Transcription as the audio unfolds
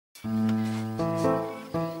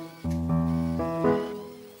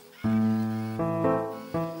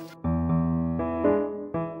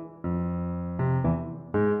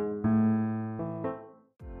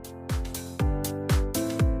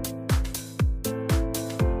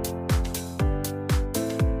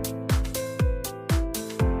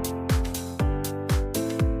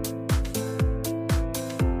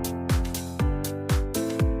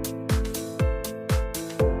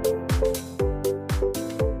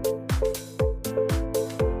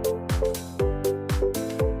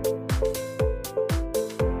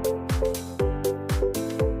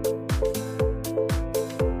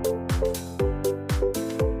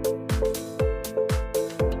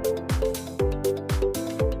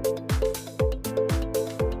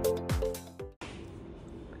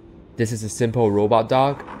This is a simple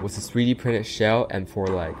Robotdog with a 3D printed shell and 4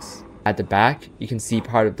 legs. At the back, you can see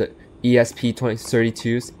part of the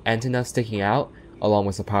ESP2032's antenna sticking out, along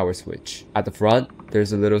with a power switch. At the front,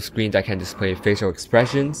 there's a little screen that can display facial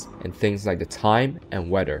expressions and things like the time and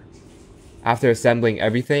weather. After assembling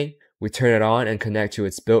everything, we turn it on and connect to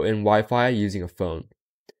its built-in Wi-Fi using a phone.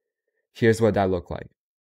 Here's what that looked like.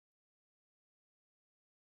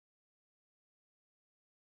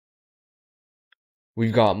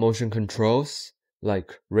 We've got motion controls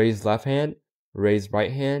like raise left hand, raise right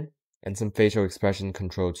hand, and some facial expression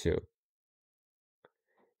control too.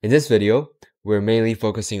 In this video, we're mainly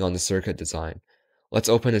focusing on the circuit design. Let's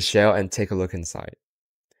open the shell and take a look inside.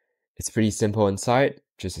 It's pretty simple inside,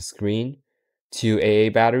 just a screen, 2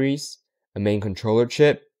 AA batteries, a main controller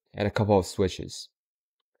chip, and a couple of switches.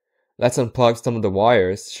 Let's unplug some of the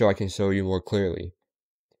wires so I can show you more clearly.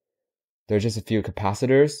 There's just a few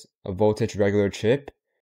capacitors, a voltage regulator chip,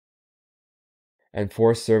 and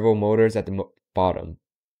 4 servo motors at the bottom.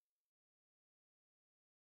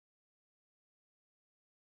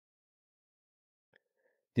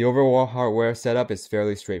 The overall hardware setup is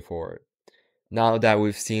fairly straightforward. Now that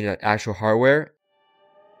we've seen the actual hardware,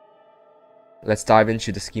 let's dive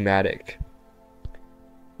into the schematic.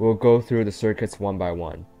 We'll go through the circuits one by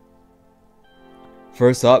one.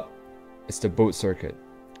 First up is the boot circuit.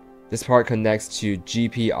 This part connects to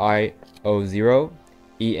GPIO0,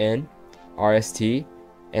 EN, RST,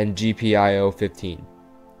 and GPIO15.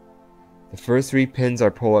 The first 3 pins are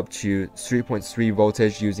pulled up to 3.3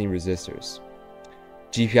 voltage using resistors.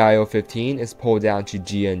 GPIO15 is pulled down to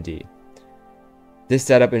GND. This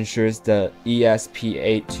setup ensures the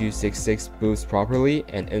ESP8266 boots properly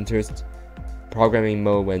and enters programming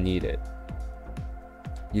mode when needed.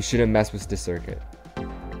 You shouldn't mess with this circuit.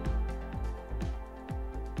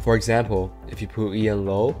 For example, if you put EN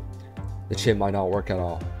low, the chip might not work at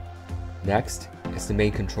all. Next is the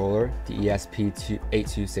main controller, the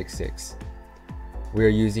ESP8266. We are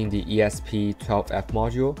using the ESP12F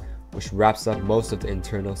module, which wraps up most of the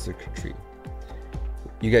internal circuitry.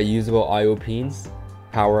 You get usable I/O pins,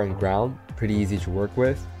 power and ground, pretty easy to work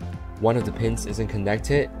with. One of the pins isn't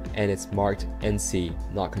connected and it's marked NC,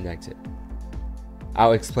 not connected.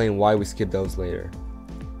 I'll explain why we skip those later.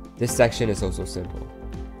 This section is also simple.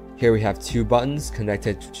 Here we have 2 buttons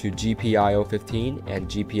connected to GPIO15 and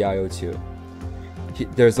GPIO2.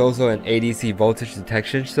 There's also an ADC voltage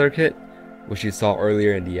detection circuit, which you saw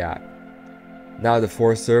earlier in the app. Now the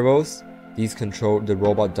 4 servos, these control the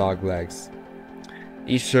Robotdog legs.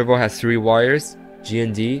 Each servo has 3 wires,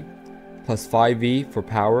 GND, plus 5V for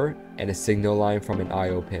power, and a signal line from an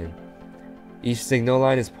I/O pin. Each signal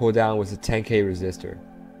line is pulled down with a 10K resistor.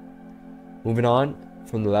 Moving on,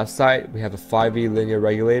 from the left side, we have a 5V linear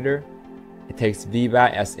regulator. It takes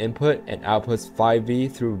VBAT as input and outputs 5V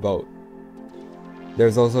through volt.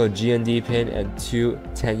 There's also a GND pin and 2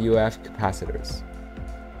 10UF capacitors.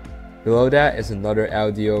 Below that is another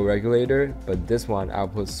LDO regulator, but this one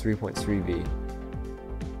outputs 3.3V.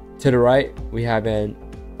 To the right, we have an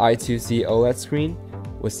I2C OLED screen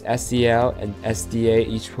with SCL and SDA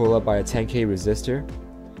each pulled up by a 10K resistor.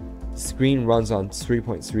 The screen runs on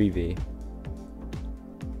 3.3V.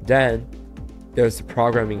 Then, there's the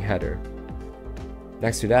programming header.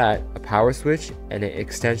 Next to that, a power switch and an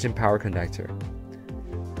extension power connector.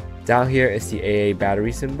 Down here is the AA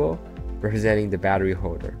battery symbol, representing the battery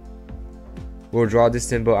holder. We'll draw this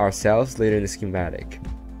symbol ourselves later in the schematic.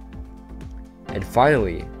 And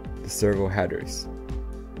finally, the servo headers.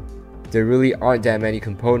 There really aren't that many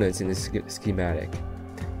components in this schematic.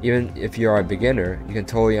 Even if you are a beginner, you can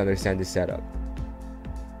totally understand this setup.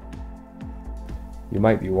 You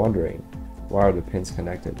might be wondering, why are the pins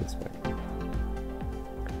connected this way?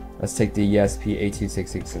 Let's take the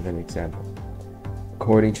ESP8266 as an example.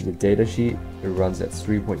 According to the datasheet, it runs at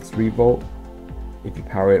 3.3 volt. If you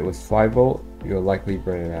power it with 5 volt, you'll likely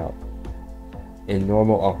burn it out. In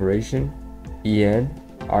normal operation, EN,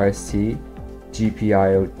 RST,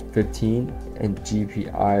 GPIO15, and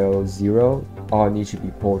GPIO0 all need to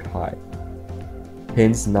be pulled high.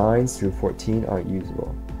 Pins 9 through 14 aren't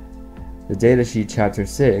usable. The datasheet chapter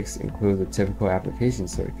 6 includes a typical application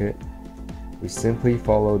circuit. We simply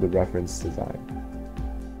follow the reference design.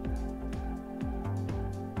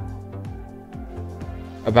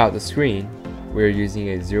 About the screen, we are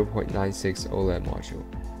using a 0.96 OLED module.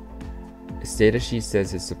 Its datasheet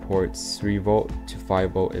says it supports 3 volt to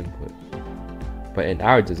 5 volt input. But in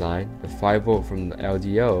our design, the 5 volt from the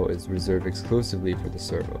LDO is reserved exclusively for the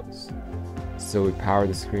servos. So we power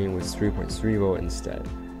the screen with 3.3 volt instead.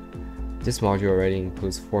 This module already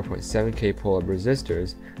includes 4.7K pull-up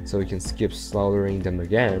resistors, so we can skip soldering them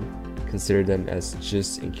again, consider them as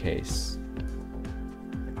just in case.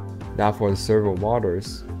 Now for the servo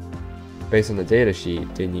motors, based on the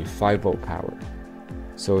datasheet, they need 5V power,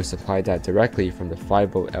 so we supply that directly from the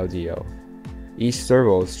 5V LDO. Each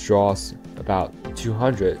servo draws about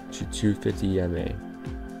 200 to 250 mA.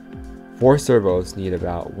 4 servos need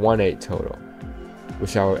about 1/8 total,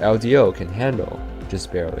 which our LDO can handle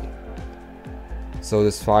just barely. So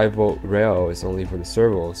this 5V rail is only for the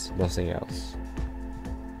servos, nothing else.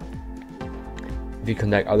 If you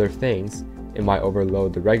connect other things, it might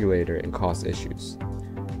overload the regulator and cause issues.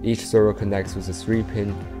 Each servo connects with a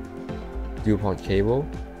 3-pin DuPont cable.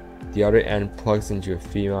 The other end plugs into a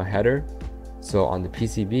female header, so on the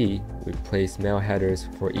PCB, we place male headers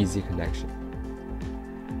for easy connection.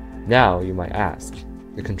 Now you might ask,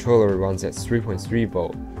 the controller runs at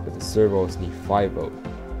 3.3V, but the servos need 5V.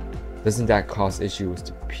 Doesn't that cause issues with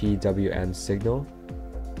the PWM signal?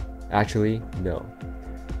 Actually, no.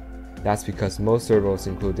 That's because most servos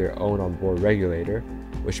include their own onboard regulator,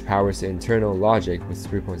 which powers the internal logic with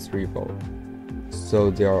 3.3V. So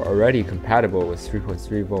they are already compatible with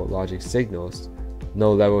 3.3V logic signals,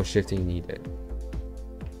 no level shifting needed.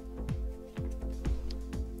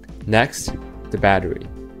 Next, the battery.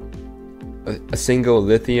 A single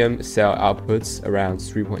lithium cell outputs around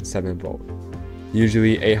 3.7V,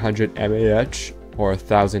 usually 800 mAh or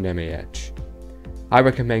 1000 mAh. I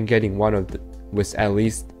recommend getting one with at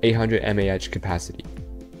least 800 mAh capacity.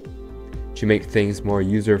 To make things more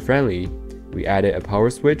user-friendly, we added a power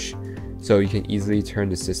switch so you can easily turn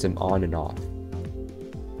the system on and off.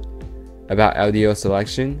 About LDO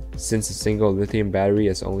selection, since a single lithium battery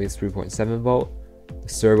is only 3.7V, the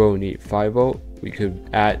servo needs 5V, we could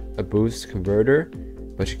add a boost converter,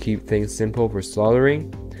 but to keep things simple for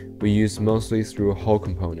soldering, we use mostly through-hole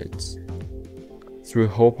components.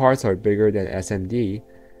 Through-hole parts are bigger than SMD,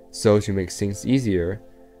 so to make things easier,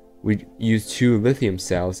 we use 2 lithium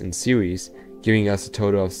cells in series, giving us a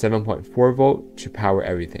total of 7.4V to power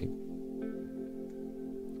everything.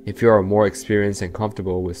 If you are more experienced and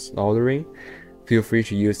comfortable with soldering, feel free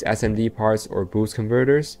to use SMD parts or boost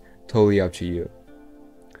converters, totally up to you.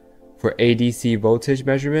 For ADC voltage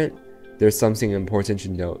measurement, there's something important to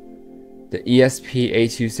note. The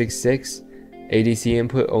ESP8266 ADC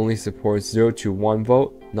input only supports 0 to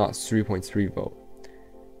 1V, not 3.3V.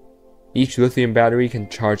 Each lithium battery can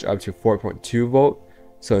charge up to 4.2V,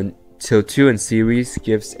 so till 2 in series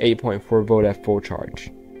gives 8.4V at full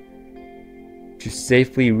charge. To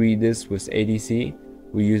safely read this with ADC,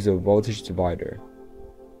 we use a voltage divider.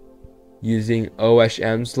 Using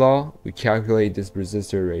Ohm's law, we calculate this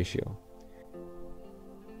resistor ratio.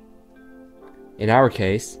 In our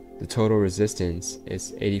case, the total resistance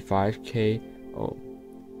is 85k ohm,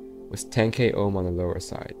 with 10k ohm on the lower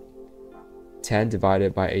side. 10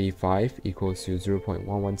 divided by 85 equals to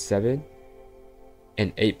 0.117,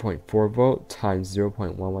 and 8.4V times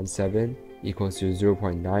 0.117 equals to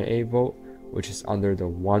 0.98V, which is under the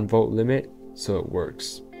 1V limit, so it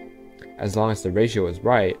works. As long as the ratio is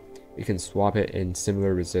right, we can swap it in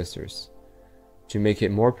similar resistors. To make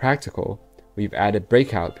it more practical, we've added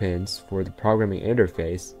breakout pins for the programming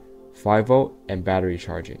interface, 5V, and battery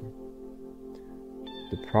charging.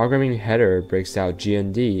 The programming header breaks out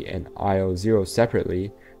GND and IO0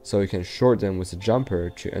 separately, so you can short them with a jumper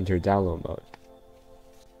to enter download mode.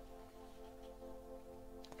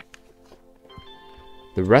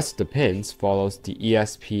 The rest of the pins follows the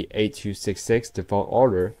ESP8266 default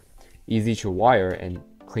order, easy to wire and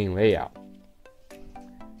clean layout.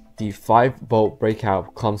 The 5V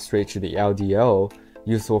breakout comes straight to the LDO,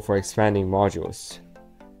 useful for expanding modules.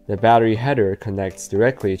 The battery header connects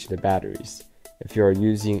directly to the batteries, if you are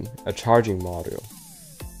using a charging module.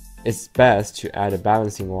 It's best to add a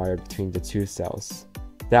balancing wire between the 2 cells.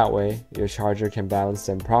 That way, your charger can balance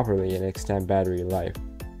them properly and extend battery life.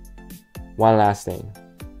 One last thing,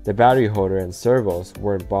 the battery holder and servos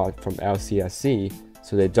weren't bought from LCSC,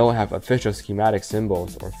 so they don't have official schematic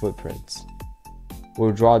symbols or footprints.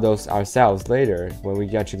 We'll draw those ourselves later when we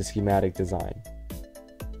get to the schematic design.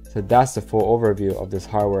 So that's the full overview of this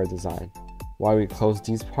hardware design, why we closed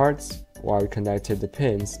these parts, why we connected the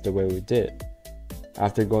pins the way we did.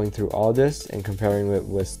 After going through all this and comparing it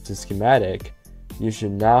with the schematic, you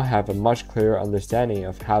should now have a much clearer understanding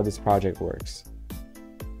of how this project works.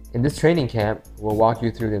 In this training camp, we'll walk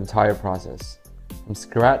you through the entire process, from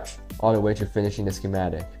scratch all the way to finishing the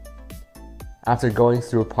schematic. After going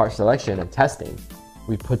through part selection and testing,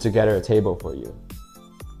 we put together a table for you.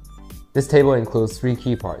 This table includes 3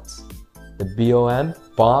 key parts: the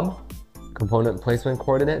BOM, component placement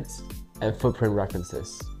coordinates, and footprint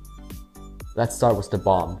references. Let's start with the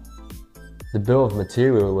BOM. The bill of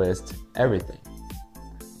material lists everything.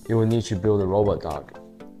 you will need to build a Robotdog.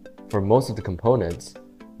 For most of the components,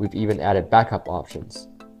 we've even added backup options.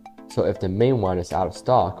 So if the main one is out of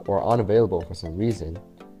stock or unavailable for some reason,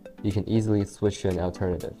 you can easily switch to an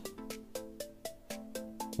alternative.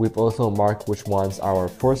 We've also marked which ones are our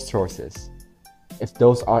first sources. If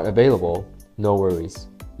those aren't available, no worries,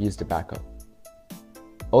 use the backup.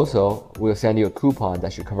 Also, we'll send you a coupon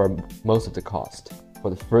that should cover most of the cost for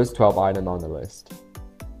the first 12 items on the list.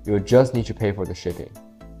 You will just need to pay for the shipping.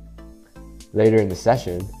 Later in the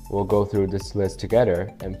session, we'll go through this list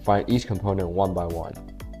together and find each component one by one.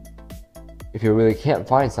 If you really can't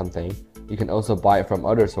find something, you can also buy it from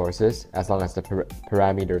other sources as long as the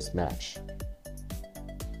parameters match.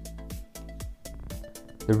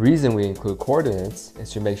 The reason we include coordinates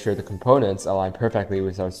is to make sure the components align perfectly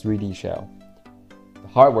with our 3D shell. The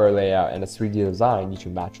hardware layout and the 3D design need to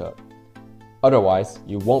match up. Otherwise,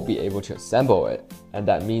 you won't be able to assemble it, and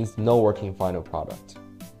that means no working final product.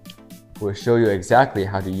 We'll show you exactly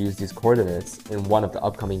how to use these coordinates in one of the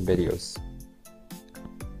upcoming videos.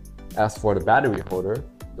 As for the battery holder,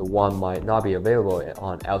 the one might not be available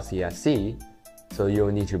on LCSC, so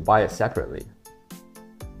you'll need to buy it separately.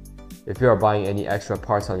 If you are buying any extra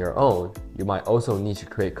parts on your own, you might also need to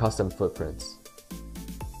create custom footprints.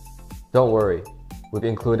 Don't worry, we've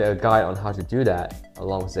included a guide on how to do that,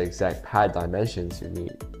 along with the exact pad dimensions you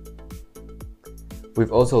need.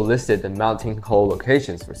 We've also listed the mounting hole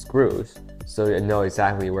locations for screws, so you know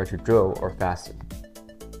exactly where to drill or fasten.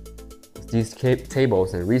 With these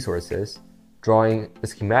tables and resources, drawing the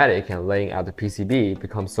schematic and laying out the PCB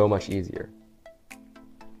becomes so much easier.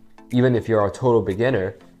 Even if you're a total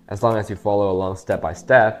beginner, as long as you follow along step by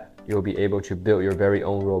step, you'll be able to build your very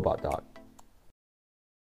own Robotdog.